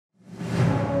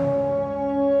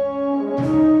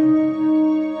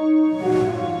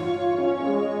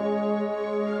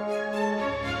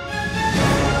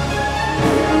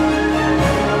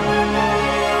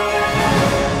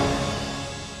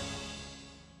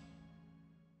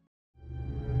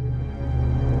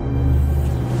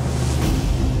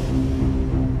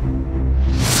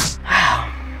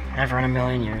Never in a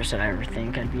million years did I ever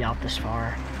think I'd be out this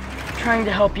far, trying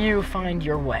to help you find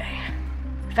your way.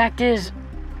 Fact is,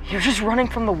 you're just running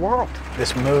from the world.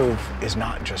 This move is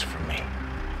not just for me.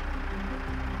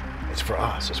 It's for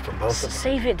us. It's for both of us.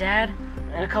 Save it, Dad.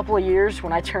 In a couple of years,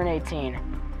 when I turn 18,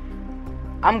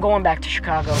 I'm going back to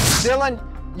Chicago. Dylan,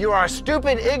 you are a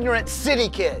stupid, ignorant city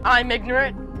kid. I'm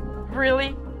ignorant?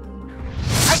 Really?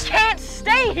 I can't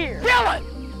stay here! Dylan!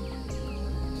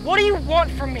 What do you want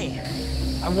from me?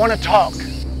 I want to talk.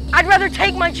 I'd rather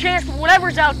take my chance with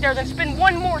whatever's out there than spend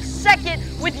one more second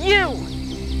with you.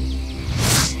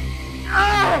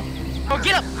 Oh,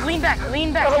 get up, lean back,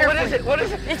 carefully. What is it? What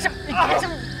is it? It's a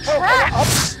trap.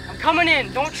 I'm coming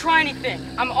in, don't try anything.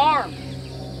 I'm armed.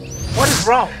 What is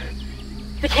wrong?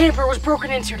 The camper was broken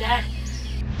into, Dad.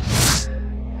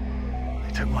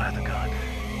 They took my other gun.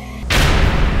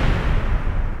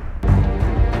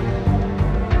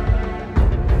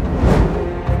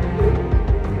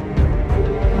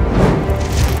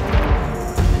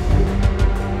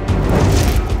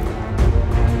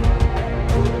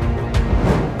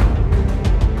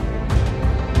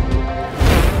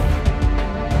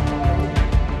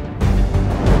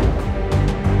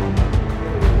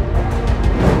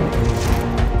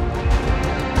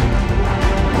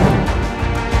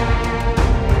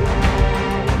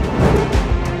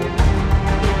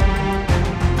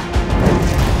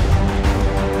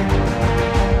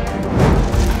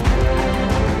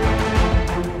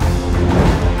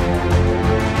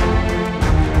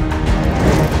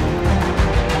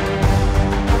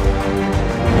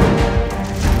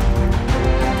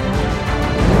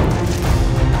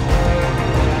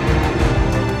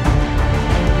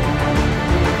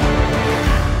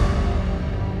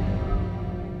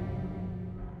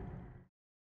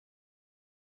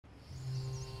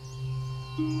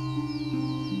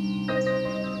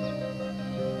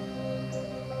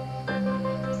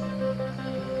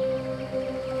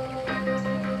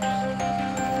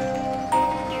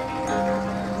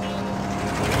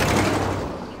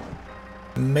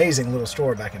 Amazing little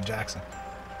store back in Jackson.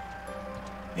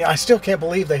 Yeah, I still can't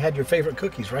believe they had your favorite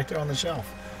cookies right there on the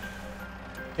shelf.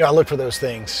 You know, I looked for those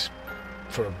things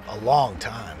for a long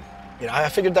time. You know, I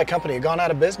figured that company had gone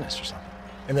out of business or something.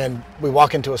 And then we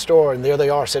walk into a store and there they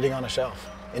are sitting on a shelf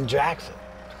in Jackson.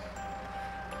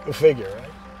 Go figure,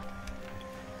 right?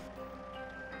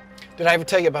 Did I ever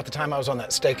tell you about the time I was on that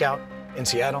stakeout in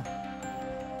Seattle?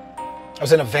 I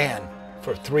was in a van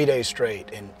for 3 days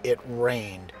straight and it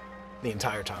rained the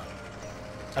entire time.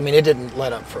 I mean, it didn't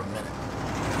let up for a minute.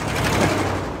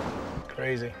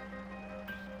 Crazy.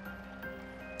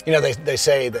 You know, they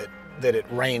say that it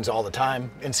rains all the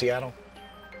time in Seattle.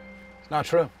 It's not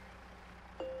true.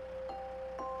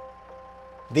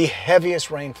 The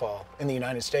heaviest rainfall in the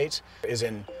United States is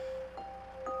in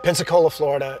Pensacola,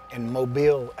 Florida, and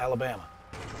Mobile, Alabama.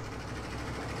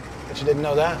 Bet you didn't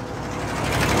know that?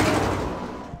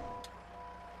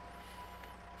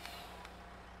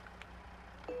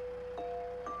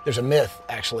 There's a myth,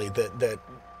 actually, that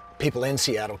people in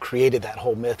Seattle created that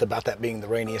whole myth about that being the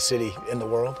rainiest city in the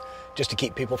world, just to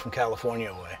keep people from California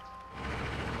away.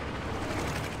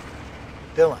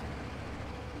 Dylan,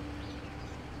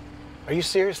 are you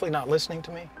seriously not listening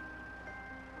to me?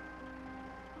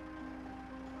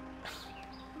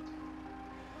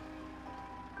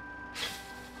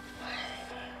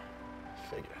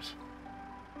 Figures.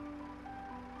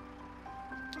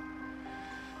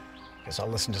 Guess I'll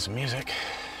listen to some music.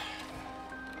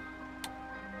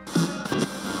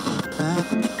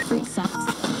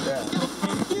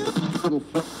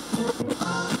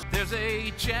 There's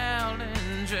a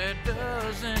challenge that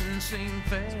doesn't seem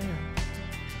fair.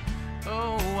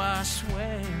 Oh, I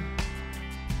swear.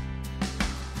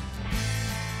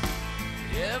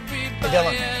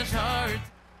 Everybody has heart.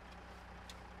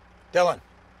 Dylan.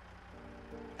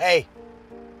 Hey.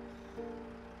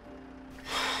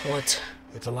 What?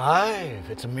 It's alive.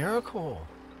 It's a miracle.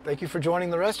 Thank you for joining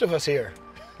the rest of us here.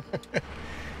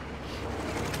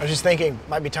 I was just thinking,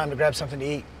 might be time to grab something to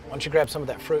eat. Why don't you grab some of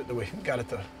that fruit that we got at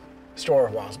the store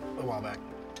a while back?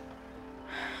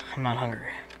 I'm not hungry.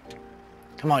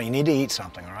 Come on, you need to eat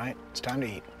something, all right? It's time to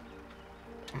eat.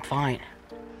 I'm fine.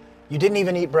 You didn't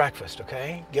even eat breakfast,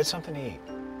 okay? Get something to eat.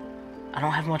 I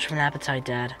don't have much of an appetite,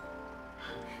 Dad.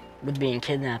 With being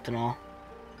kidnapped and all.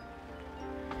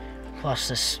 Plus,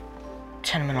 this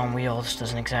tenement on wheels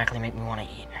doesn't exactly make me want to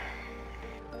eat.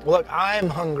 Well, look, I'm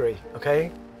hungry,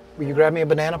 okay? Will you grab me a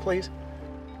banana, please?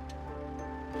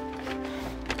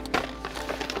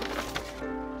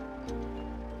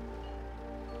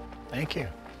 Thank you.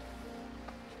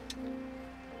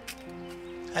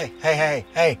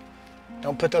 Hey.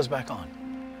 Don't put those back on.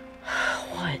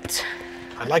 What?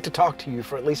 I'd like to talk to you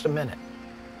for at least a minute.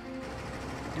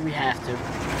 Do we have to?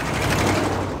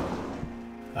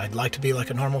 I'd like to be like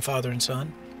a normal father and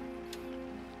son.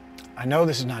 I know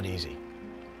this is not easy,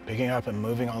 picking up and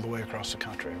moving all the way across the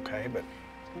country, okay? But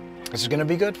this is gonna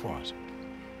be good for us.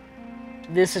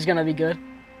 This is gonna be good.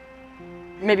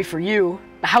 Maybe for you,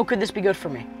 but how could this be good for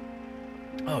me?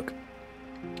 Look,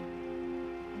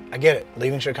 I get it.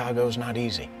 Leaving Chicago is not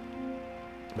easy.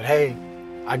 But hey,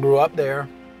 I grew up there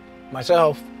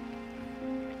myself.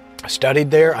 I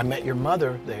studied there. I met your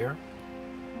mother there.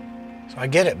 So I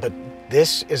get it, but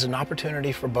this is an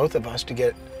opportunity for both of us to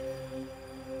get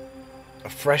a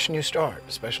fresh new start,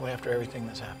 especially after everything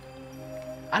that's happened.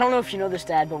 I don't know if you know this,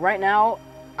 Dad, but right now,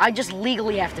 I just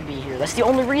legally have to be here. That's the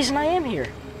only reason I am here.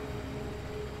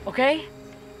 Okay?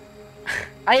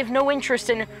 I have no interest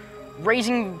in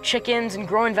raising chickens and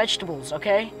growing vegetables,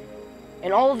 okay?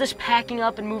 And all of this packing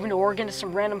up and moving to Oregon to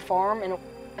some random farm, and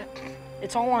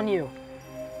it's all on you.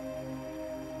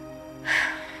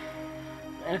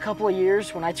 In a couple of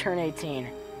years, when I turn 18,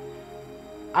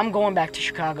 I'm going back to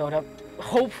Chicago to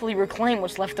hopefully reclaim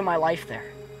what's left of my life there.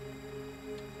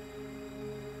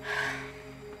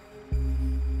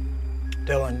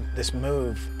 Dylan, this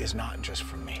move is not just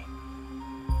for me.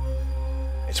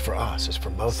 It's for us. It's for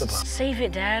both of us. Save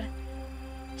it, Dad.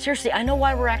 Seriously, I know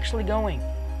why we're actually going.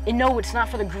 And no, it's not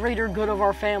for the greater good of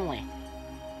our family.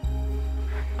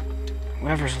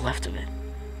 Whatever's left of it.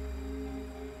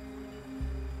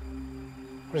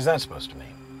 What is that supposed to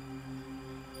mean?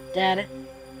 Dad,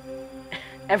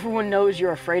 everyone knows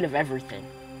you're afraid of everything.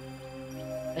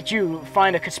 That you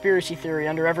find a conspiracy theory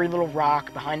under every little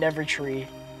rock, behind every tree.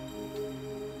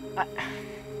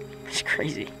 It's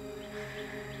crazy.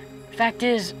 Fact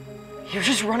is, you're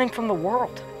just running from the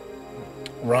world.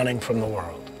 Running from the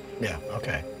world. Yeah,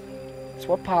 okay. That's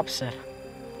what Pop said.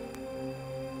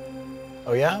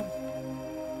 Oh, yeah?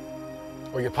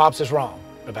 Well, your pops is wrong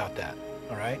about that,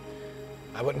 all right?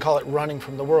 I wouldn't call it running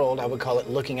from the world. I would call it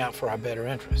looking out for our better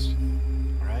interests,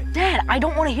 all right? Dad, I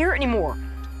don't want to hear it anymore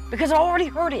because I already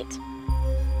heard it,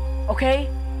 okay?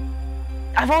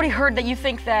 I've already heard that you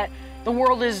think that the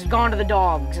world is gone to the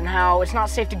dogs and how it's not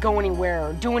safe to go anywhere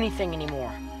or do anything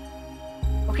anymore.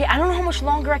 Okay, I don't know how much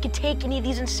longer I could take any of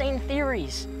these insane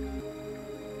theories.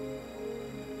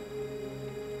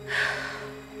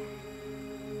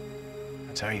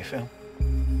 That's how you feel?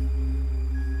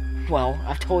 Well,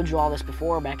 I've told you all this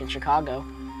before back in Chicago.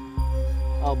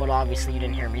 Oh, but obviously you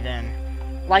didn't hear me then.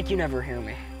 Like you never hear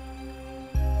me.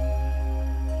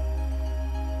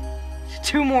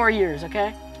 2 more years,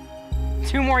 okay?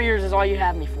 2 more years is all you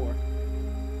have me for.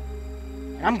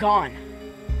 And I'm gone.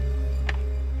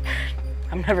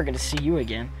 I'm never gonna see you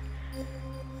again.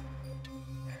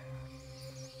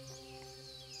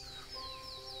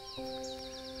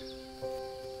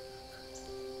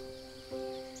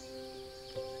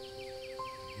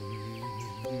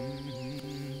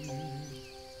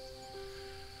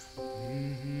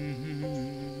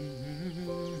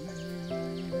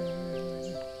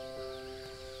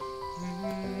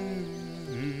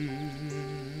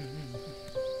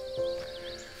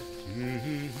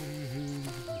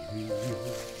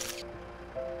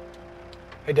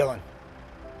 Hey, Dylan.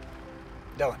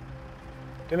 Dylan,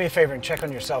 do me a favor and check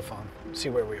on your cell phone. See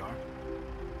where we are.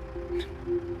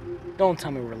 Don't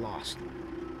tell me we're lost.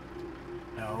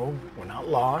 No, we're not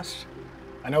lost.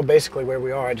 I know basically where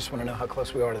we are. I just want to know how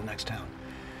close we are to the next town.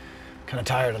 Kind of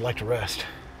tired. I'd like to rest.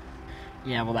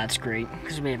 Yeah, well, that's great,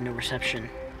 because we have no reception.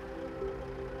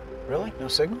 Really? No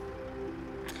signal?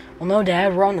 Well, no,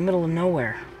 Dad, we're out in the middle of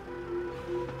nowhere.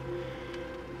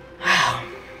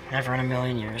 Never in a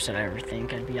million years did I ever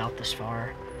think I'd be out this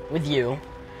far with you,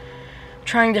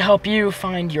 trying to help you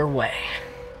find your way.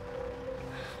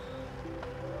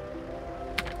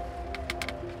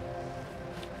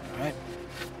 All right.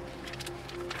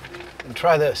 And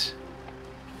try this.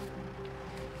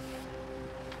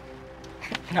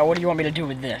 Now, what do you want me to do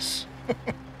with this?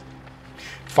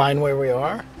 Find where we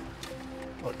are.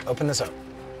 Look, open this up.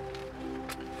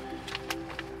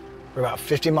 We're about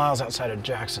 50 miles outside of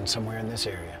Jackson, somewhere in this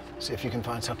area. See if you can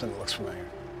find something that looks familiar.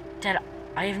 Dad,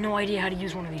 I have no idea how to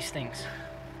use one of these things.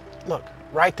 Look,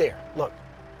 right there. Look.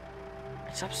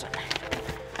 It's upside down.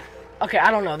 Okay,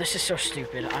 I don't know. This is so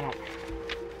stupid. I don't...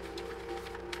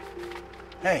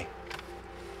 Hey.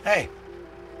 Hey.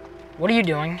 What are you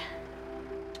doing?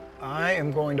 I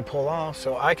am going to pull off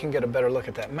so I can get a better look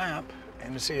at that map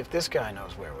and to see if this guy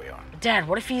knows where we are. Dad,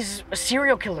 what if he's a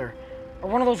serial killer? Or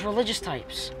one of those religious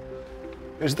types?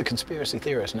 Who's the conspiracy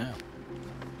theorist now?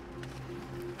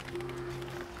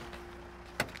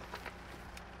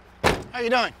 How you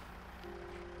doing?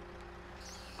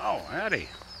 Oh, Eddie.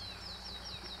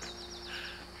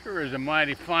 Sure is a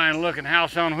mighty fine-looking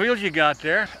house on wheels you got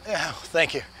there. Yeah,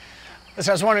 thank you.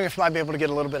 Listen, I was wondering if I might be able to get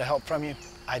a little bit of help from you.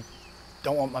 I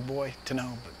don't want my boy to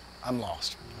know, but I'm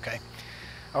lost, okay?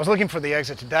 I was looking for the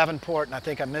exit to Davenport, and I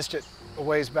think I missed it a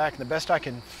ways back, and the best I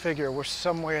can figure, we're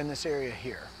somewhere in this area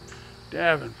here.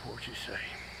 Davenport, you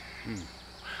say?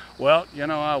 Well, you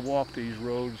know, I walk these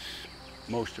roads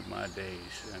most of my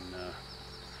days, and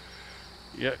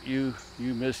yeah, you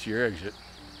missed your exit.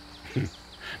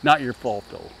 Not your fault,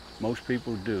 though. Most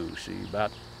people do. See,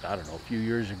 about, I don't know, a few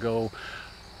years ago,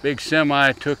 big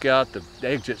semi took out the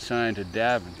exit sign to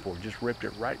Davenport, just ripped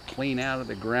it right clean out of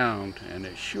the ground, and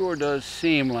it sure does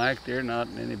seem like they're not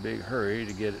in any big hurry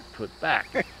to get it put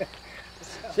back.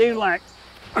 seems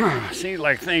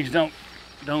like things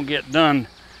don't get done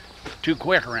too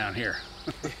quick around here.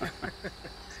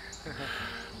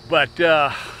 But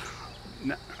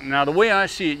now the way I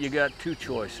see it, you got two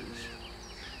choices.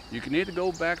 You can either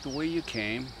go back the way you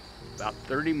came, about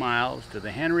 30 miles to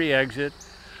the Henry exit.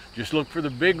 Just look for the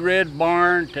big red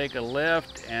barn, take a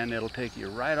left, and it'll take you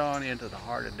right on into the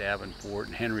heart of Davenport,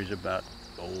 and Henry's about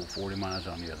 40 miles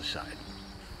on the other side.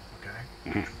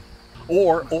 Okay.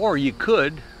 Or you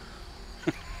could.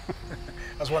 I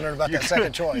was wondering about that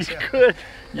second choice.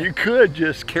 You could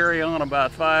just carry on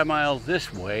about 5 miles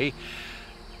this way,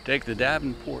 take the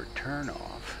Davenport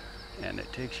turnoff, and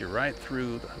it takes you right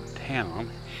through the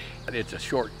town. It's a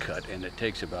shortcut, and it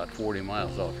takes about 40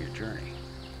 miles off your journey.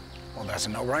 Well, that's a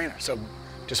no-brainer. So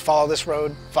just follow this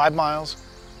road 5 miles,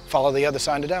 follow the other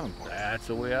side to Davenport. That's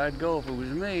the way I'd go if it was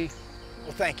me.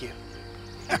 Well, thank you.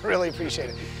 I really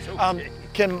appreciate it. It's okay.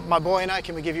 Can my boy and I,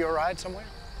 can we give you a ride somewhere?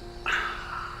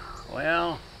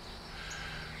 Well,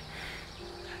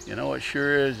 you know, it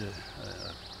sure is a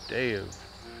day of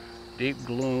deep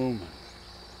gloom and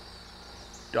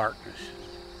darkness,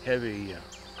 heavy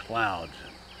clouds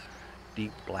and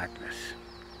deep blackness.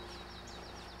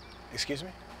 Excuse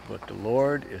me? But the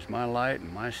Lord is my light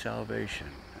and my salvation,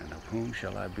 and of whom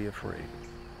shall I be afraid?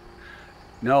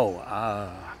 No,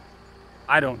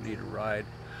 I don't need a ride.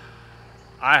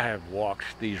 I have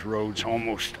walked these roads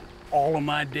almost all of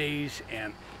my days,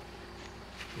 and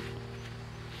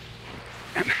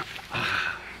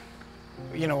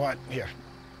you know what? Here,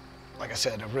 like I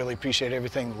said, I really appreciate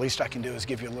everything. The least I can do is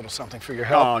give you a little something for your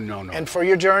help. Oh, no. And for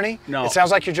your journey. No. It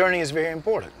sounds like your journey is very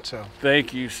important, so.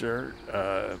 Thank you, sir.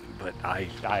 But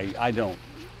I don't.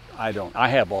 I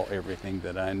have everything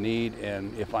that I need,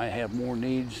 and if I have more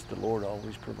needs, the Lord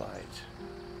always provides.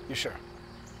 You sure?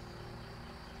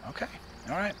 Okay,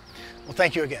 all right. Well,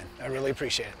 thank you again. I really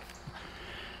appreciate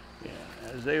it.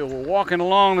 Yeah, as they were walking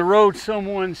along the road,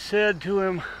 someone said to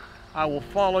him, "I will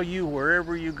follow you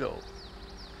wherever you go."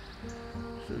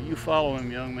 So you follow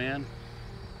him, young man.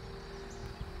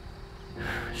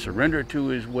 Surrender to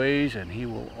his ways, and he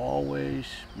will always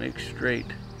make straight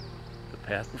the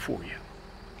path before you.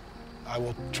 I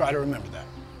will try to remember that.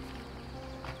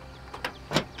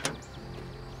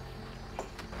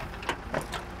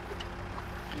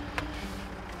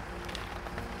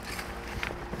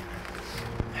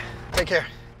 Take care.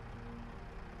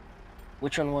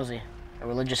 Which one was he? A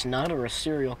religious nut or a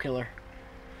serial killer?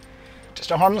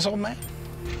 Just a harmless old man.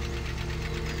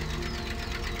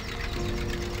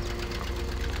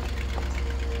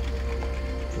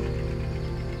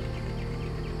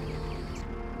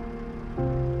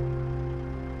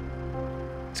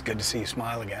 It's good to see you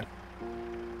smile again.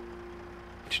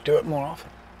 You should do it more often.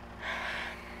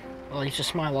 Well, I used to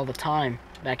smile all the time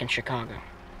back in Chicago.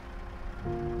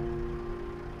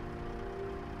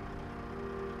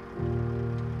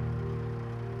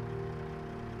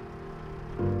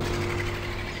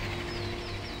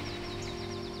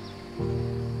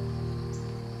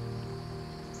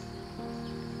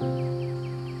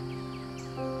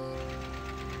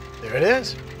 There it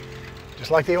is.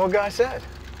 Just like the old guy said.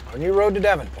 Our new road to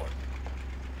Davenport.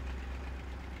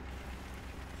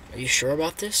 Are you sure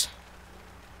about this?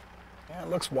 Yeah, it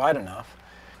looks wide enough.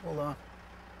 Well,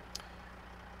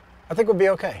 I think we'll be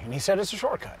okay. And he said it's a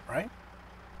shortcut, right?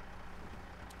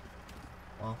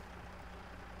 Well,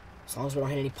 as long as we don't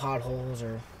hit any potholes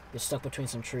or get stuck between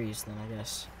some trees, then I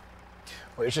guess.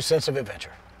 Where's your sense of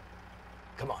adventure?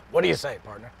 Come on, what do you say,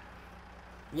 partner?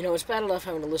 You know, it's bad enough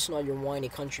having to listen to all your whiny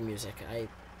country music. I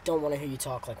don't want to hear you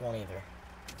talk like one either.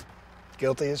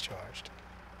 Guilty as charged.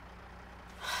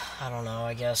 I don't know,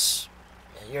 I guess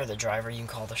you're the driver, you can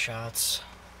call the shots.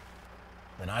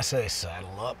 Then I say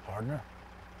saddle up, partner.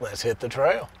 Let's hit the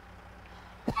trail.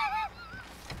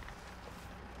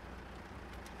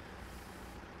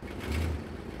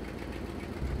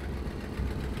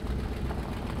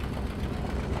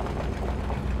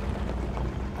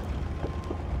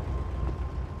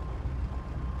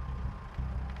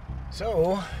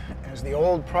 So, as the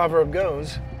old proverb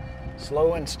goes,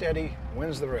 slow and steady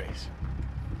wins the race.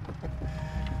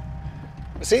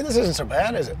 But see, this isn't so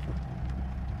bad, is it?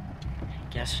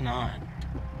 Guess not.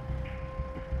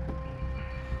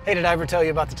 Hey, did I ever tell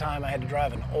you about the time I had to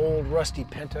drive an old rusty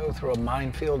Pinto through a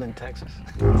minefield in Texas?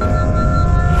 What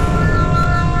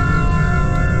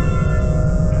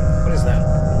is that?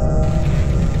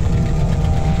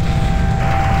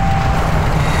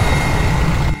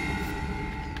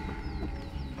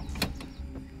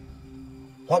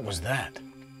 What was that?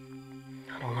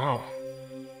 I don't know.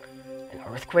 An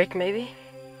earthquake, maybe?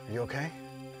 Are you okay?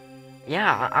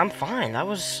 Yeah, I'm fine. That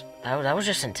was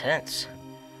just intense.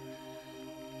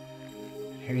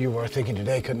 Here you were thinking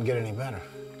today couldn't get any better.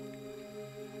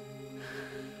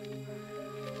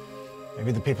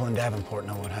 Maybe the people in Davenport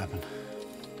know what happened.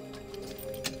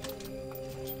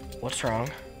 What's wrong?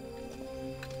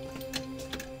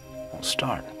 Won't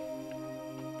start.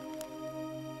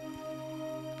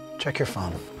 Check your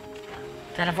phone.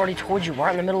 Dad, I've already told you, we're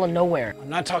out in the middle of nowhere. I'm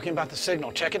not talking about the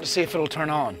signal. Check it to see if it'll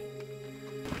turn on.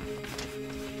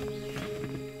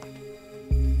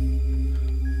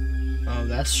 Oh,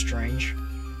 that's strange.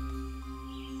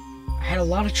 I had a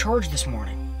lot of charge this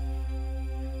morning.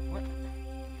 What?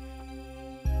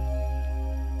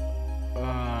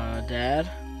 Dad?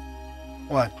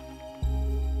 What?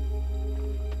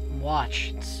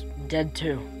 Watch, it's dead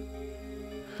too.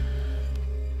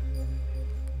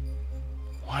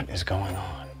 What is going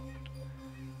on?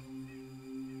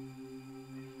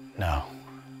 No.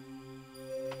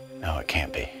 No, it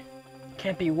can't be.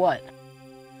 Can't be what?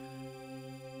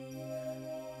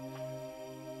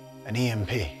 An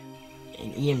EMP.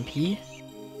 An EMP?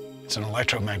 It's an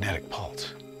electromagnetic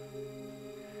pulse.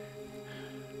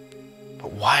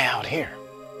 But why out here?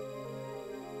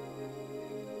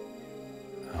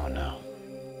 Oh no.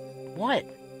 What?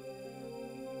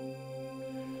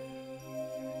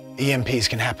 EMPs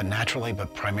can happen naturally,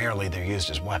 but primarily they're used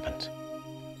as weapons.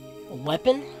 A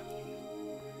weapon?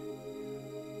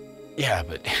 Yeah,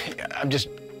 but I'm just,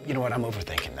 you know what, I'm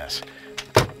overthinking this.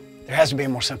 There has to be a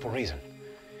more simple reason.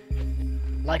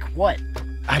 Like what?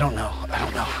 I don't know.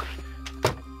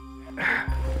 Let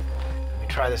me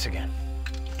try this again.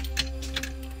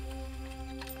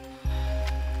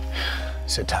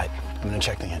 Sit tight. I'm gonna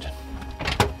check the engine.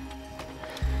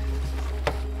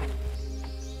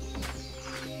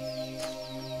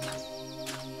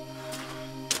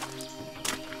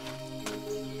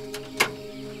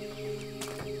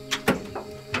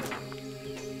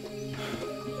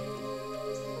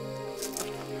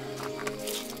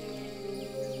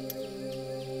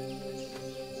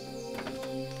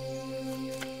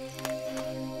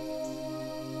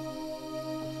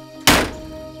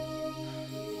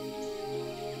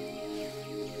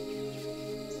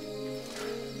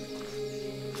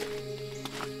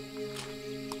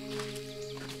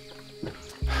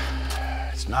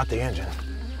 Not the engine.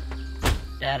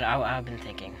 Dad, I've been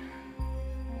thinking.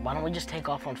 Why don't we just take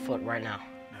off on foot right now?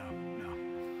 No.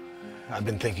 I've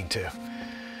been thinking too.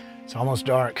 It's almost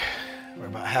dark. We're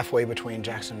about halfway between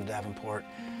Jackson and Davenport.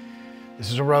 This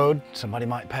is a road. Somebody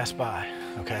might pass by,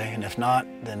 okay? And if not,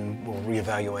 then we'll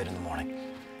reevaluate in the morning.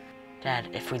 Dad,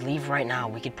 if we leave right now,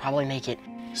 we could probably make it.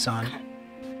 Son,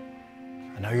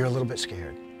 I know you're a little bit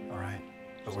scared, all right?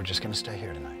 But we're just gonna stay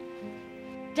here tonight.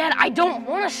 Dad, I don't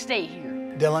want to stay here.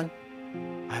 Dylan,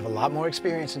 I have a lot more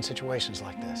experience in situations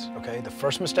like this, okay? The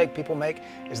first mistake people make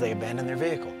is they abandon their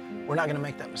vehicle. We're not gonna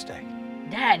make that mistake.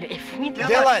 Dad, if we...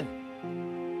 Dylan!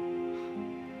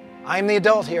 I'm the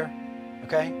adult here,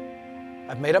 okay?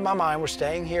 I've made up my mind, we're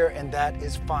staying here, and that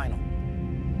is final.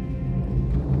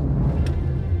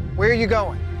 Where are you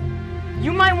going?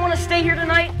 You might want to stay here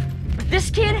tonight, but this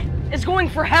kid is going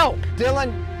for help.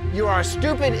 Dylan, you are a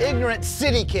stupid, ignorant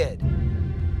city kid.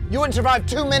 You wouldn't survive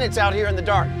 2 minutes out here in the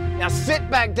dark. Now sit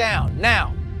back down,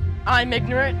 now. I'm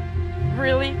ignorant?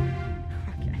 Really?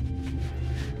 Okay.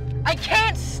 I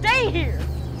can't stay here!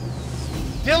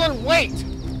 Dylan, wait!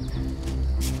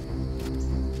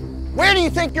 Where do you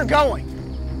think you're going?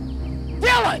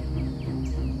 Dylan!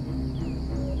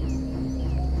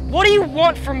 What do you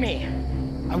want from me?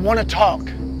 I want to talk.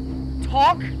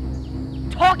 Talk?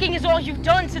 Talking is all you've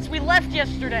done since we left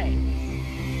yesterday.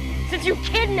 Since you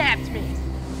kidnapped me.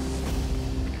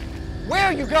 Where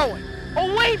are you going?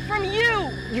 Away from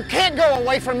you! You can't go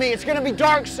away from me. It's gonna be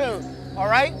dark soon, all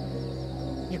right?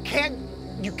 You can't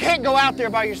go out there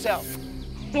by yourself.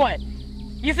 What?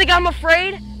 You think I'm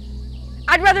afraid?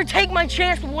 I'd rather take my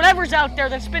chance with whatever's out there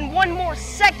than spend one more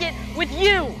second with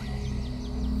you.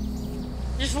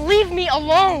 Just leave me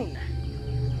alone.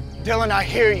 Dylan, I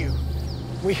hear you.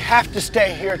 We have to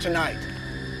stay here tonight.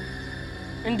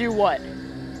 And do what?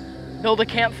 Build a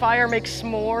campfire, make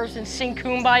s'mores, and sing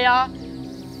Kumbaya?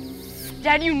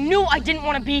 Dad, you knew I didn't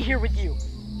want to be here with you,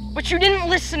 but you didn't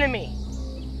listen to me.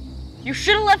 You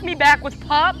should have left me back with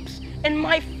Pops and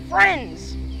my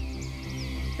friends.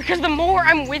 Because the more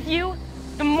I'm with you,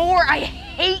 the more I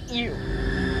hate you.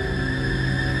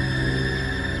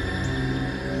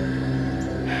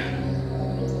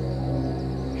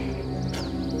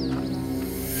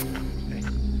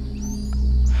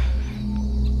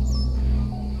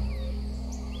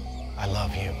 I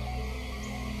love you.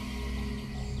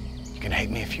 You can hate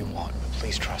me if you want, but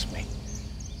please trust me.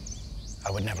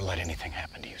 I would never let anything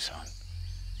happen to you, son.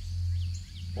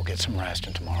 We'll get some rest,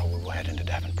 and tomorrow we will head into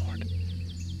Davenport.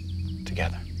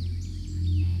 Together.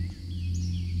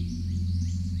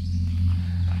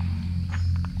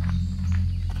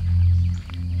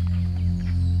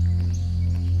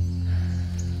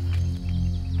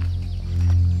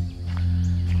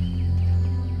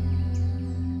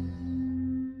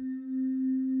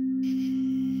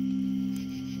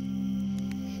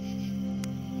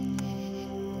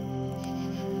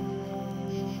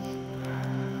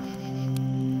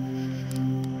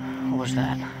 What was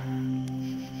that?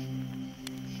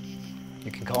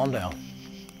 You can calm down.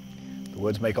 The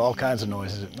woods make all kinds of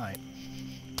noises at night.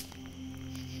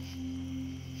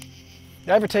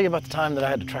 Did I ever tell you about the time that I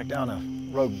had to track down a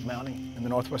rogue Mountie in the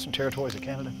Northwestern Territories of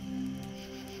Canada?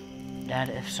 Dad,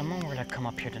 if someone were to come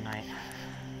up here tonight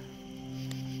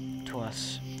to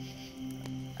us,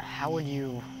 how would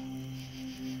you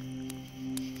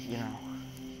know?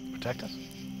 Protect us?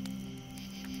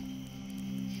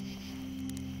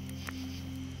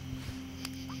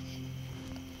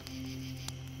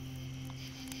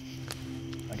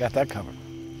 I got that covered.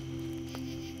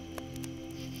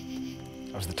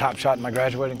 I was the top shot in my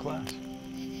graduating class,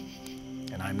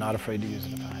 and I'm not afraid to use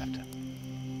it if I have to.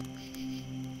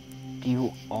 Do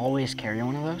you always carry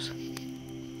one of those?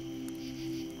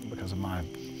 Because of my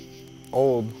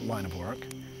old line of work,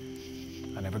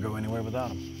 I never go anywhere without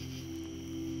them.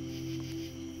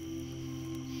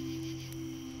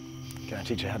 Can I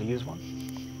teach you how to use one?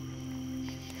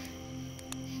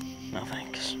 No,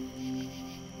 thanks.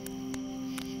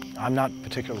 I'm not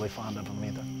particularly fond of them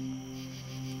either.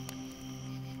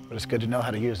 But it's good to know how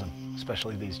to use them,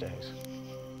 especially these days.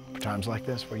 For times like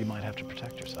this where you might have to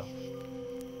protect yourself.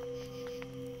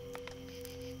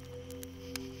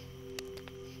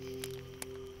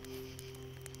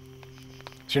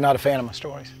 So you're not a fan of my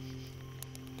stories?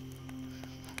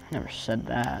 I never said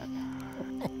that.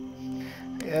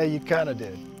 Yeah, you kind of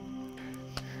did.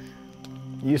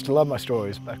 You used to love my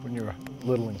stories back when you were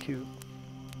little and cute.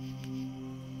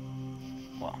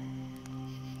 Well,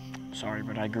 sorry,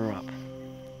 but I grew up.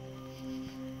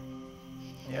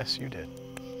 Yes, you did.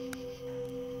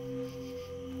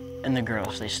 And the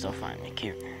girls, they still find me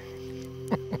cute.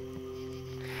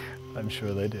 I'm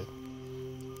sure they did.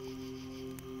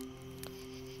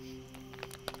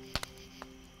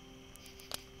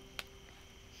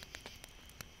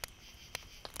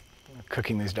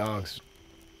 Cooking these dogs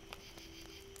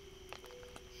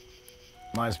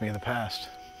reminds me of the past.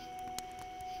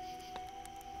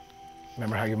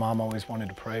 Remember how your mom always wanted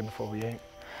to pray before we ate?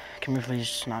 Can we please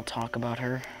just not talk about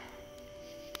her?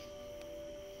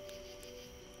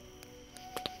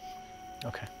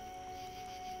 Okay.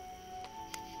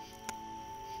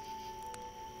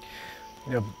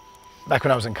 You know, back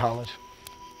when I was in college,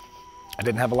 I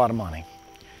didn't have a lot of money.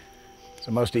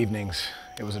 So most evenings,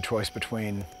 it was a choice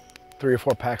between 3 or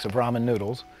 4 packs of ramen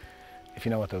noodles, if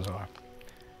you know what those are,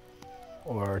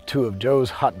 or 2 of Joe's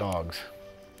hot dogs.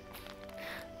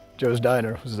 Joe's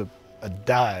Diner was a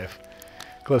dive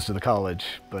close to the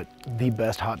college, but the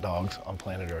best hot dogs on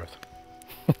planet Earth.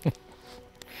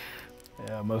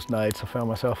 Yeah, most nights I found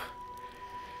myself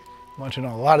munching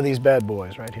on a lot of these bad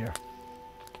boys right here.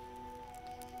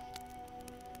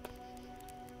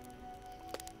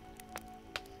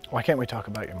 Why can't we talk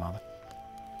about your mother?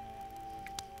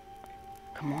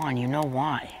 Come on, you know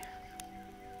why.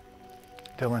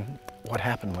 Dylan, what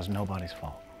happened was nobody's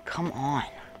fault. Come on.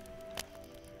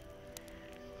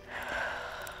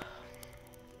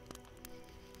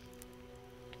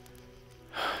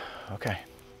 Okay.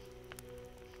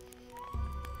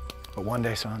 But one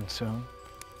day, son, soon,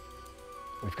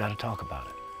 we've got to talk about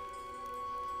it.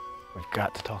 We've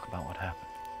got to talk about what happened.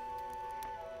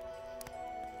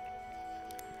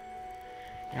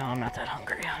 You know, I'm not that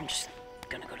hungry. I'm just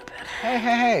gonna go to bed.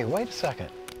 Hey, wait a second.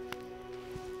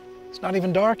 It's not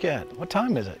even dark yet. What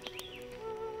time is it?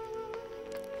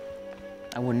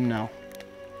 I wouldn't know.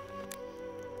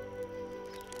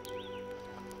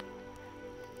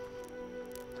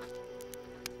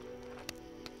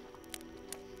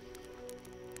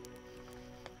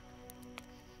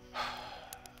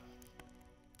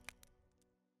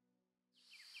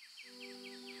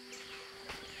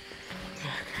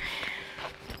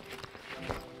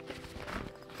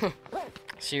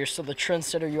 So you're still the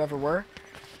trendsetter you ever were?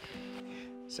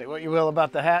 Say what you will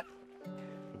about the hat,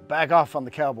 back off on the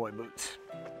cowboy boots.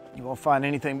 You won't find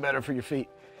anything better for your feet.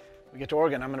 When we get to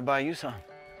Oregon, I'm gonna buy you some.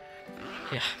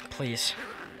 Yeah, please.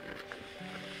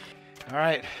 All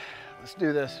right, let's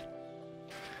do this.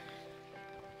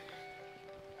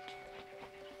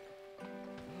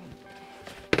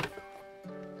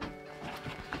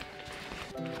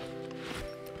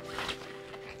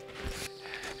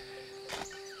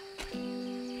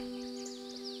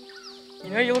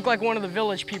 You know you look like one of the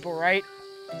village people, right?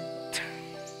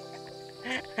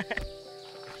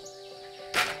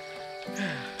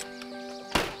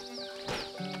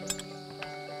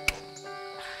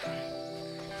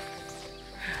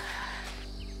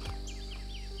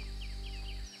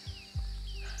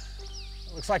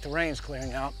 Looks like the rain's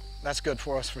clearing out. That's good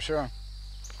for us for sure.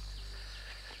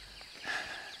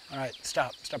 All right,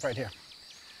 stop right here.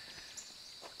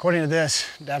 According to this,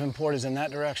 Davenport is in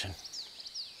that direction.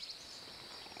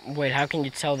 Wait, how can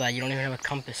you tell that? You don't even have a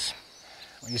compass.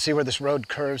 Well, you see where this road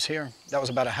curves here? That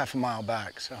was about a half a mile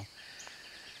back, so.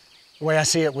 The way I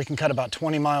see it, we can cut about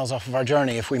 20 miles off of our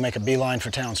journey if we make a beeline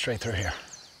for town straight through here.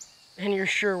 And you're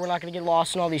sure we're not gonna get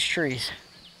lost in all these trees?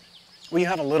 Will you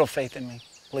have a little faith in me,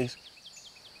 please?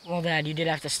 Well, Dad, you did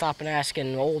have to stop and ask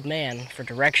an old man for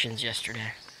directions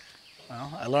yesterday.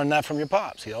 Well, I learned that from your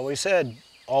pops. He always said,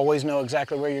 always know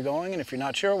exactly where you're going, and if you're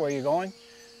not sure where you're going,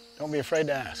 don't be afraid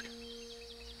to ask.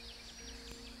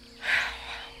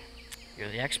 You're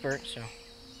the expert, so.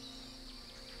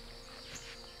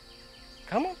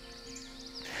 Come on.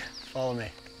 Follow me.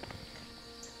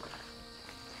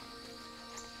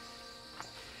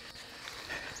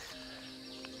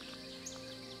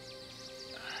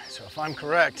 All right, so if I'm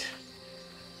correct,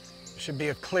 there should be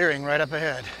a clearing right up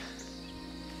ahead.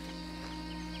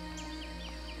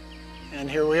 And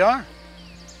here we are.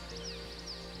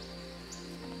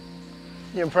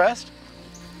 You impressed?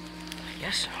 I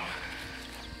guess so.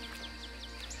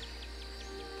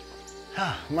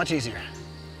 Ah, much easier.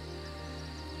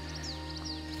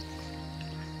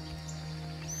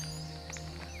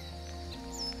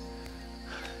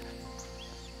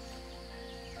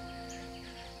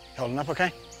 Holding up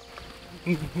okay?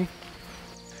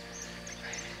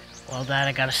 Well, Dad,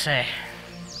 I gotta say,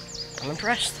 I'm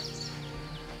impressed.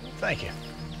 Thank you.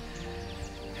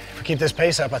 If we keep this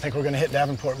pace up, I think we're gonna hit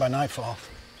Davenport by nightfall.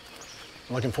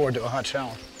 I'm looking forward to a hot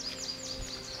shower.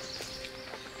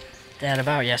 Dad,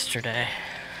 about yesterday.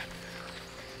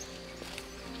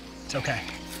 It's okay.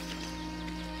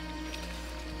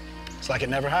 It's like it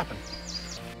never happened.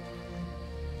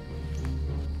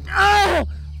 Oh!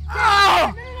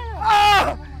 Oh!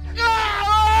 Oh!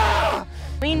 Oh!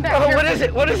 Lean back. Oh, carefully. what is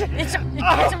it? What is it? It's a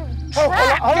Oh,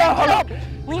 trap. hold on.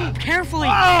 Lean carefully.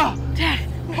 Oh! Dad,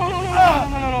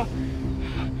 no.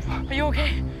 Are you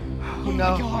okay? Oh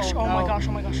No. my gosh, Oh, oh my no. gosh,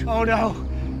 oh my gosh. Oh no!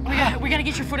 We gotta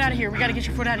get your foot out of here. We gotta get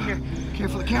your foot out of here.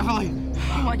 Carefully.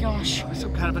 Oh my gosh.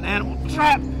 Some kind of an animal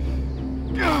trap.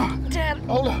 Dad.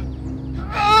 Hold on.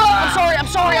 I'm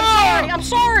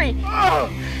sorry. Oh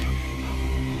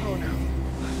no!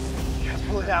 You gotta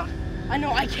pull it out. I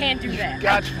know I can't do that. You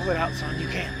got to pull it out, son. You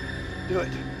can. Do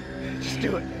it. Just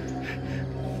do it.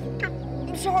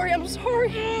 I'm sorry.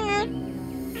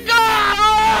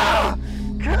 Ah!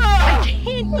 I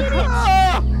can't get it.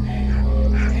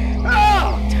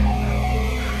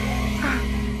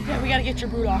 Yeah, we gotta get your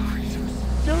boot off.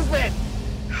 Stupid!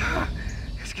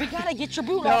 We gotta get your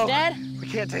boot off, Dad. We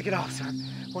can't take it off, son.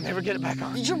 We'll never get it back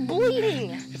on. You're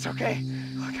bleeding. It's okay.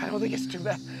 Look, I don't think it's too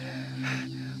bad.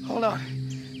 Hold on.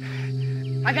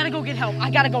 I gotta go get help. I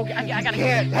gotta go.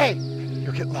 Hey,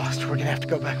 you'll get lost. We're gonna have to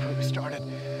go back where we started.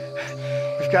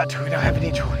 We've got to. We don't have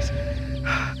any choice.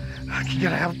 You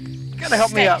gotta help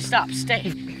me up.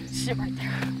 Stay. Sit right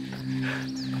there.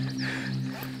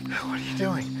 What are you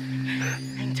doing?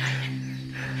 Hang tight.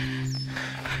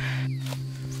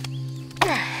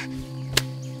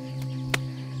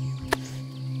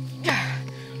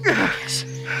 Yes.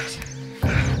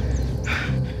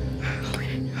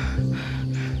 Okay.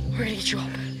 We're gonna get you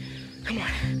up. Come on.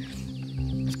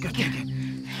 It's good thinking.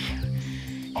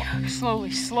 Yeah,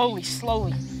 slowly.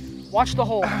 Watch the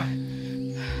hole.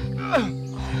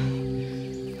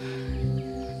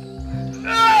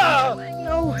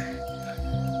 No.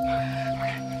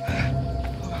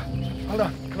 Hold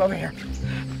on. Come over here.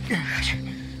 I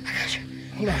got you.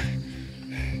 Hold on.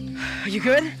 Are you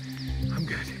good? I'm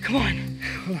good. Come on.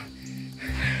 Hold on.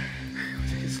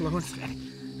 Take it slow and steady.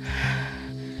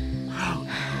 Oh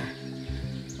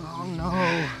no. Oh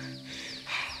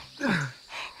no.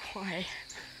 Why?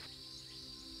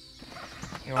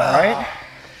 You all right?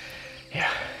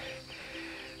 Yeah.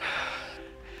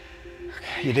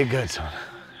 You did good, son.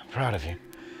 I'm proud of you.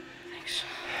 Thanks.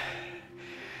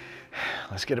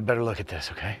 Let's get a better look at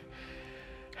this, okay?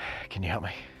 Can you help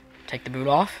me? Take the boot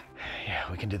off? Yeah,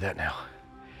 we can do that now.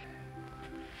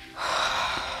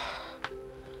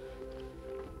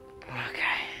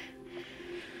 Okay.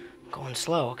 Going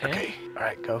slow, okay? Okay. All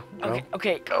right, go.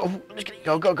 Okay. Go. I'm just kidding.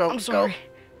 Go. I'm sorry.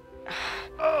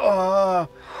 Go.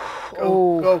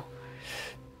 Oh. Go.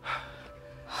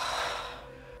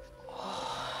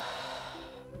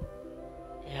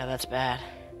 Yeah, that's bad.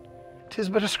 'Tis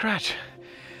but a scratch.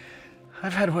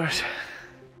 I've had worse.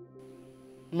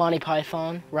 Monty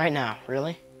Python, right now,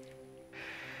 really?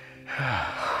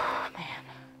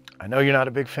 I know you're not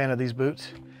a big fan of these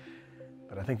boots,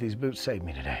 but I think these boots saved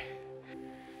me today.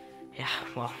 Yeah,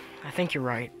 well, I think you're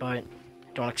right, but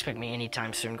don't expect me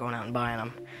anytime soon going out and buying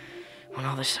them when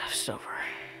all this stuff's over.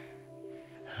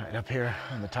 All right, up here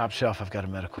on the top shelf, I've got a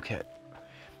medical kit.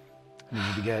 You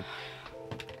need to get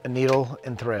a needle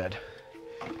and thread.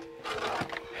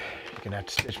 You're gonna have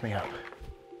to stitch me up.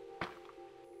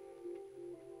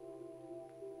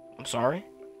 I'm sorry?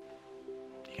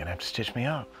 You're gonna have to stitch me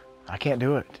up. I can't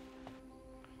do it.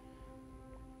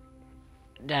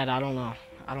 Dad, I don't know.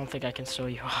 I don't think I can sew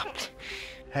you up.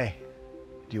 Hey,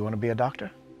 do you want to be a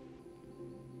doctor?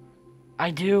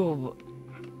 I do.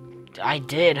 I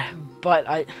did, but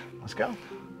I... Let's go.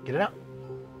 Get it out.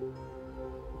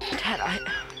 Dad,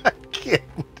 I can't.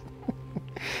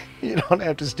 You don't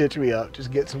have to stitch me up.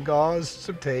 Just get some gauze,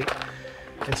 some tape,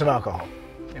 and some alcohol,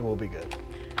 and we'll be good.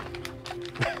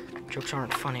 Jokes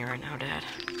aren't funny right now, Dad.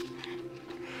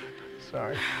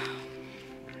 Sorry.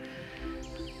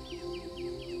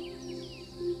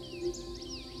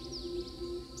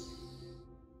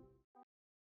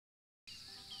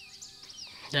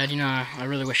 Dad, you know, I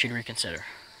really wish you'd reconsider.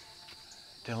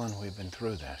 Dylan, we've been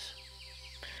through this.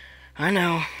 I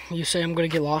know. You say I'm gonna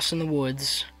get lost in the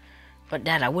woods. But,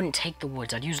 Dad, I wouldn't take the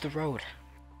woods. I'd use the road.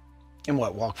 And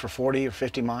what, walk for 40 or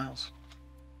 50 miles?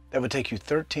 That would take you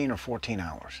 13 or 14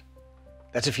 hours.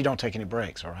 That's if you don't take any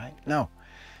breaks, all right? No,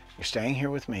 you're staying here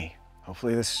with me.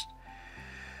 Hopefully this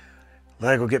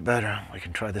leg will get better. We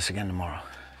can try this again tomorrow.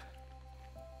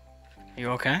 You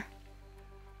okay?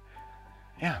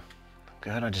 Yeah,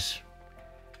 good.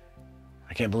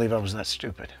 I can't believe I was that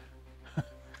stupid.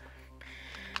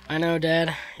 I know,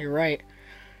 Dad. You're right.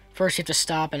 First you have to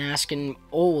stop and ask an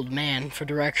old man for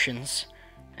directions.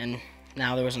 And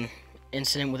now there was an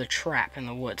incident with a trap in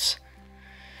the woods.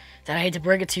 Dad, I hate to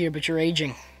break it to you, but you're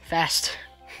aging fast.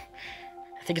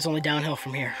 I think it's only downhill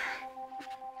from here.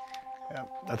 Yeah,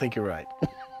 I think you're right.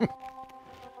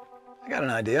 I got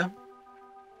an idea.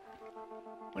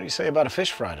 What do you say about a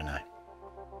fish fry tonight?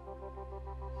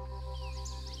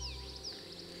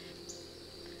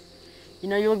 You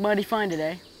know, you look mighty fine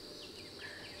today.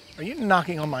 Are you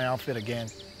knocking on my outfit again?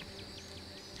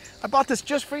 I bought this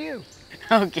just for you.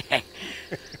 Okay.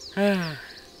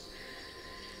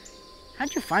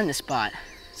 How'd you find this spot?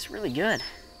 It's really good.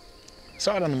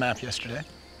 Saw it on the map yesterday.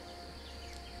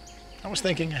 I was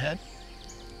thinking ahead.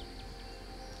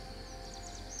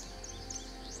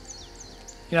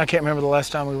 You know, I can't remember the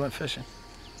last time we went fishing.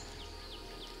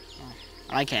 Oh,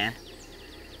 I can.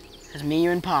 It was me,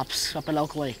 you, and Pops up at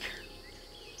Elk Lake.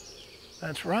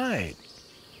 That's right.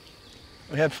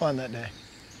 We had fun that day.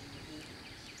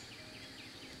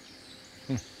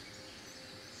 I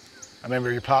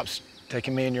remember your Pops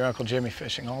taking me and your Uncle Jimmy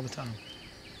fishing all the time.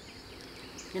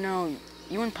 You know,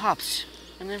 you and Pops,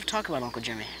 I never talk about Uncle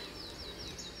Jimmy.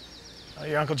 Well,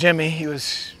 your Uncle Jimmy, he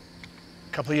was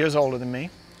a couple of years older than me.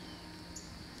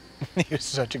 He was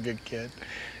such a good kid.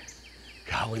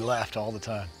 God, we laughed all the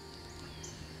time.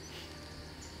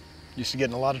 Used to get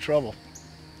in a lot of trouble.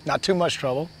 Not too much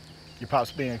trouble, your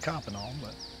Pops being a cop and all,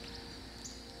 but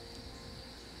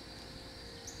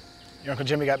your Uncle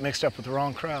Jimmy got mixed up with the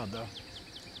wrong crowd, though.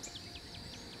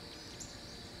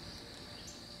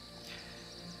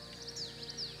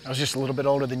 I was just a little bit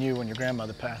older than you when your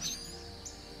grandmother passed.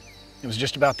 It was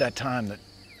just about that time that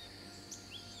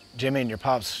Jimmy and your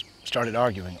Pops started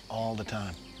arguing all the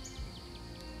time.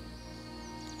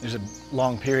 There's a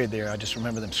long period there, I just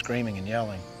remember them screaming and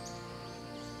yelling.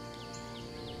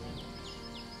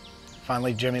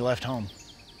 Finally, Jimmy left home.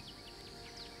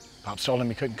 Pops told him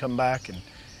he couldn't come back, and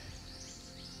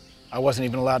I wasn't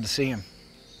even allowed to see him.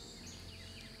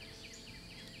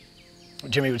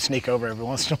 Jimmy would sneak over every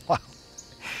once in a while.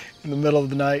 In the middle of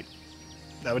the night,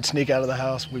 I would sneak out of the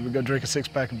house. We would go drink a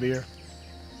six-pack of beer.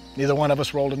 Neither one of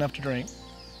us rolled enough to drink.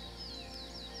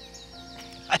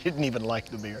 I didn't even like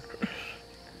the beer.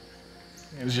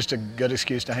 It was just a good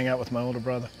excuse to hang out with my older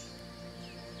brother.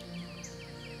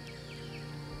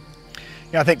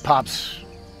 You know, I think Pops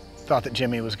thought that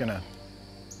Jimmy was gonna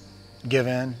give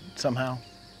in somehow,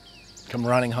 come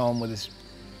running home with his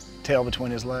tail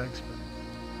between his legs.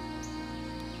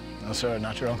 But no, sir,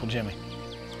 not your Uncle Jimmy.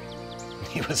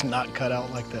 He was not cut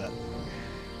out like that.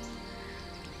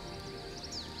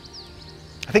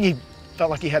 I think he felt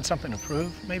like he had something to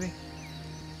prove, maybe.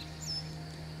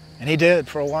 And he did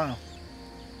for a while.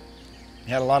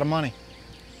 He had a lot of money.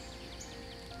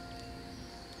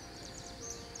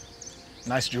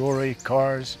 Nice jewelry,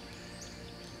 cars,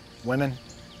 women.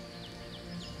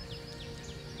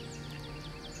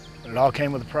 But it all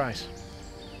came with a price.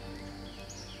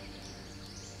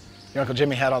 Your Uncle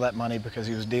Jimmy had all that money because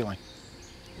he was dealing.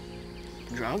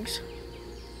 Drugs?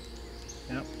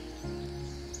 Yep.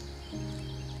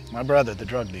 My brother, the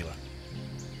drug dealer.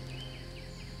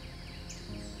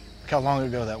 Look how long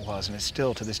ago that was, and it's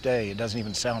still, to this day, it doesn't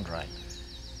even sound right.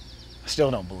 I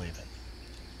still don't believe it.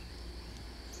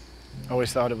 I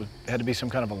always thought it had to be some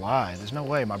kind of a lie. There's no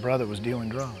way my brother was dealing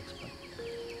drugs. But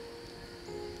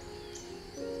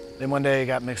then one day he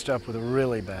got mixed up with a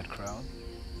really bad crowd.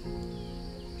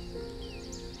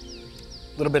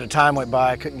 A little bit of time went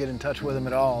by, I couldn't get in touch with him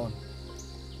at all.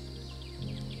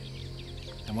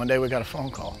 And one day we got a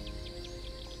phone call.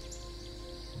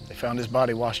 They found his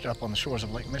body washed up on the shores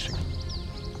of Lake Michigan.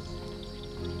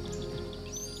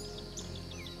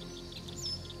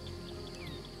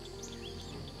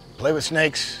 Play with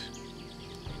snakes,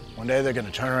 one day they're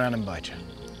gonna turn around and bite you.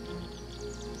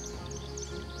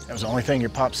 That was the only thing your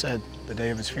pop said the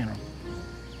day of his funeral.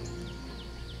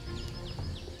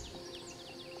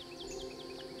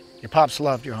 Your pops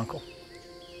loved your uncle.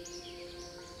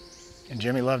 And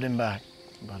Jimmy loved him back,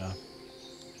 but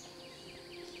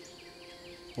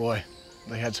boy,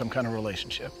 they had some kind of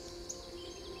relationship.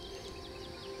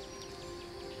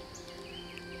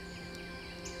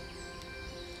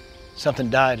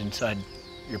 Something died inside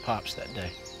your pops that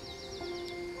day.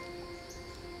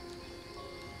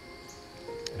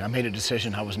 And I made a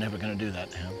decision I was never going to do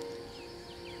that to him.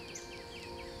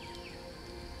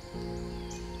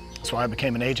 That's why I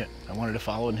became an agent. I wanted to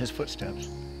follow in his footsteps.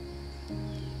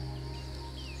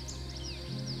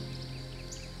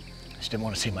 I just didn't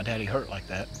want to see my daddy hurt like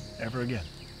that ever again.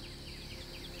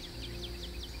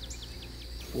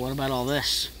 What about all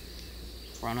this?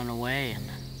 Running away and...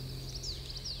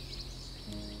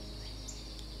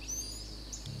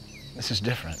 This is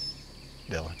different,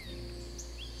 Dylan.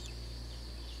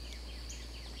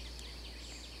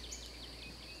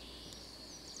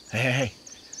 Hey,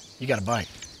 you got a bite.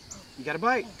 You got a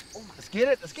bite. Let's get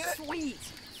it, let's get it. Sweet!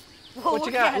 What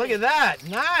you got? Look at that.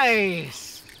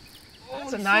 Nice.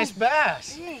 That's a nice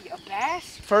bass. Big, a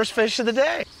bass? First fish of the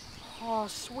day. Oh,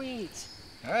 sweet.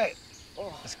 All right,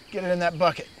 Oh, let's get it in that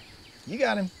bucket. You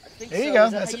got him. I think There so. you go.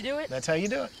 Is that That's how you do it? That's how you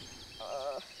do it.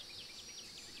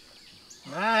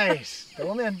 Nice.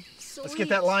 Throw him in. Let's get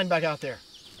that line back out there.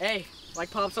 Hey,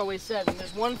 like Pops always said, when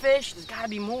there's one fish, there's gotta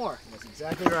be more. That's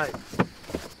exactly right.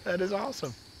 That is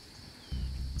awesome.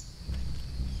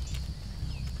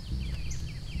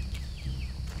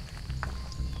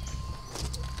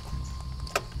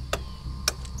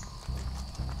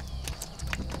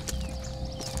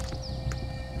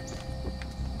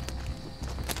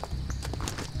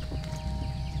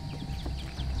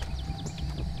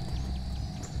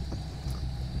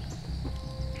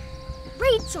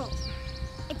 Rachel,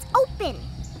 it's open.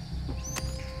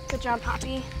 Good job,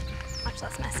 Poppy. Much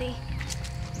less messy.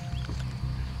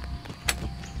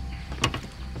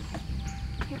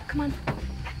 Here, come on.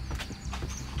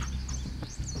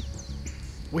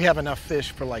 We have enough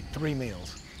fish for like 3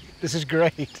 meals. This is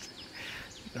great.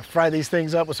 Gonna fry these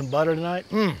things up with some butter tonight.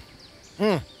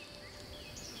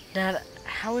 Dad,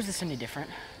 how is this any different?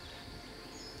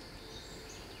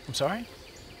 I'm sorry?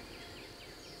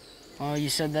 Well, you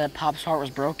said that Pop's heart was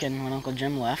broken when Uncle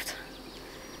Jim left.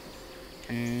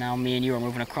 And now me and you are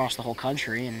moving across the whole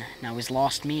country, and now he's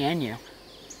lost me and you.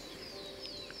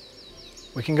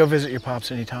 We can go visit your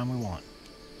pops anytime we want.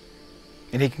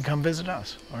 And he can come visit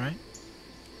us, all right?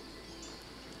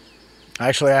 I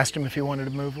actually asked him if he wanted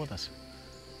to move with us.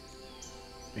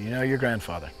 But you know your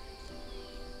grandfather.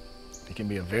 He can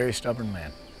be a very stubborn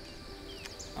man.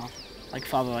 Oh, like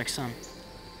father, like son.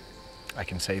 I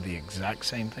can say the exact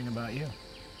same thing about you.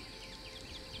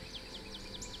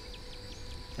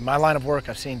 In my line of work,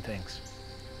 I've seen things.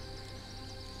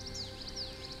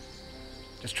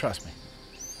 Just trust me.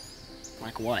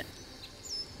 Like what?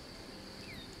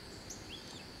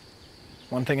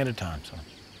 One thing at a time, son.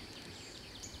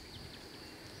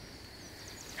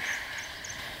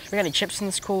 We got any chips in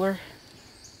this cooler?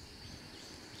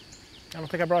 I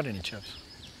don't think I brought any chips.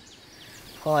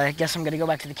 Well, I guess I'm gonna go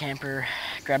back to the camper,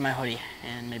 grab my hoodie,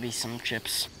 and maybe some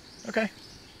chips. Okay.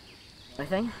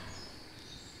 Anything?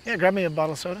 Yeah, grab me a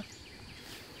bottle of soda.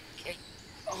 Okay.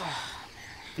 Oh.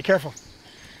 Be careful.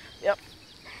 Yep.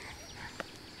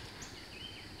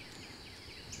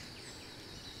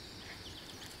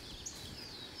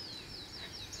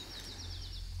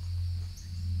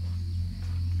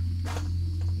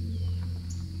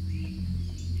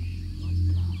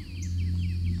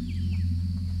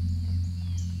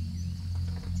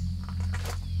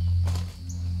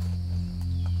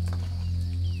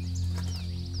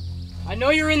 I know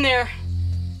you're in there.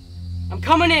 I'm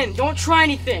coming in. Don't try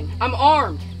anything. I'm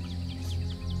armed.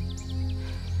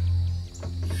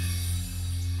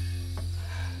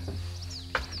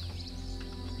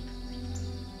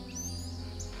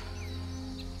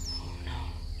 Oh no.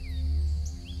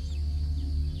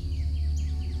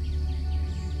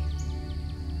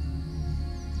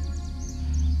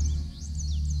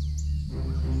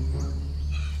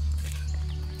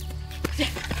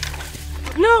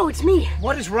 No, it's me.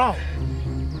 What is wrong?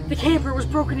 The camper was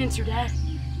broken into, Dad.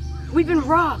 We've been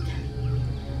robbed.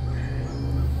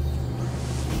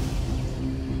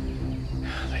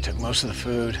 They took most of the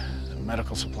food, some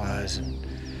medical supplies, and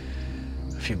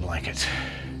a few blankets.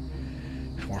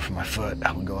 If it weren't for my foot,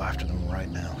 I would go after them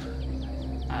right now.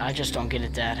 I just don't get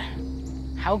it, Dad.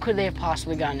 How could they have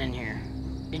possibly gotten in here?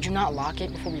 Did you not lock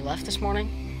it before we left this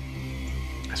morning?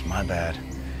 That's my bad.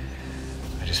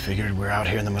 I just figured we're out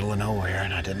here in the middle of nowhere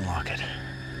and I didn't lock it.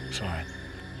 Sorry.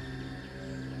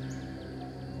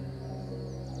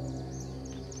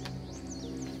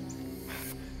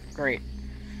 Great.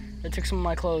 They took some of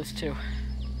my clothes, too.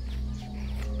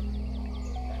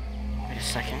 Wait a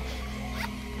second.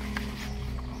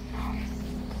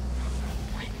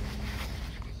 Wait.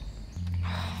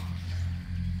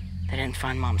 They didn't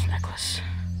find Mom's necklace.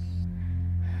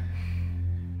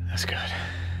 That's good.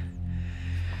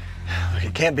 Look,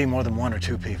 it can't be more than 1 or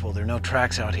 2 people. There are no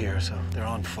tracks out here, so they're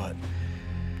on foot.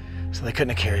 So they couldn't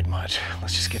have carried much.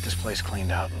 Let's just get this place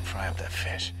cleaned out and fry up that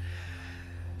fish.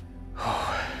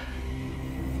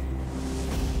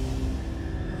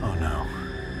 Oh no.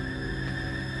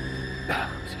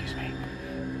 Excuse me.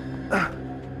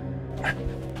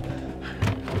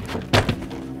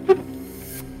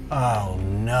 Oh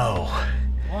no.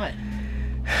 What?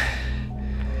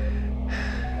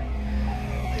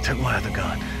 They took my other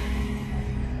gun.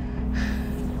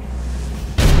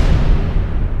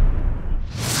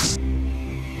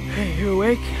 Hey, you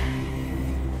awake?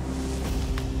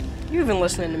 You even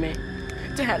listening to me?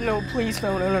 Dad, no, please,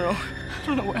 no.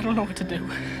 I don't know what to do.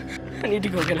 I need to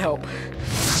go get help.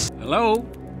 Hello?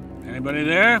 Anybody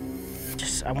there?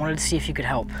 I wanted to see if you could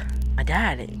help. My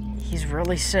dad, he's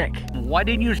really sick. Why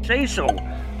didn't you say so?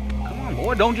 Come on,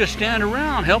 boy, don't just stand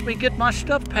around. Help me get my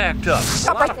stuff packed up.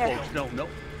 Stop A lot right there. of folks don't know.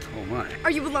 Oh, my.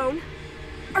 Are you alone?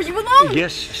 Are you alone?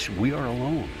 Yes, we are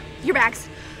alone. Your bags.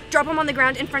 Drop them on the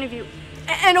ground in front of you.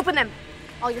 And open them.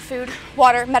 All your food,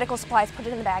 water, medical supplies, put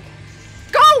it in the bag.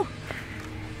 Go!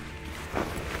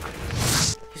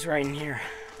 He's right in here.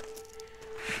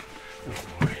 Oh,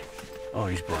 boy. Oh,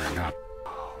 he's burning up.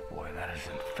 Oh, boy, that is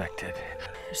infected.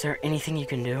 Is there anything you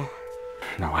can do?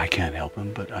 No, I can't help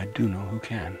him, but I do know who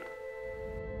can.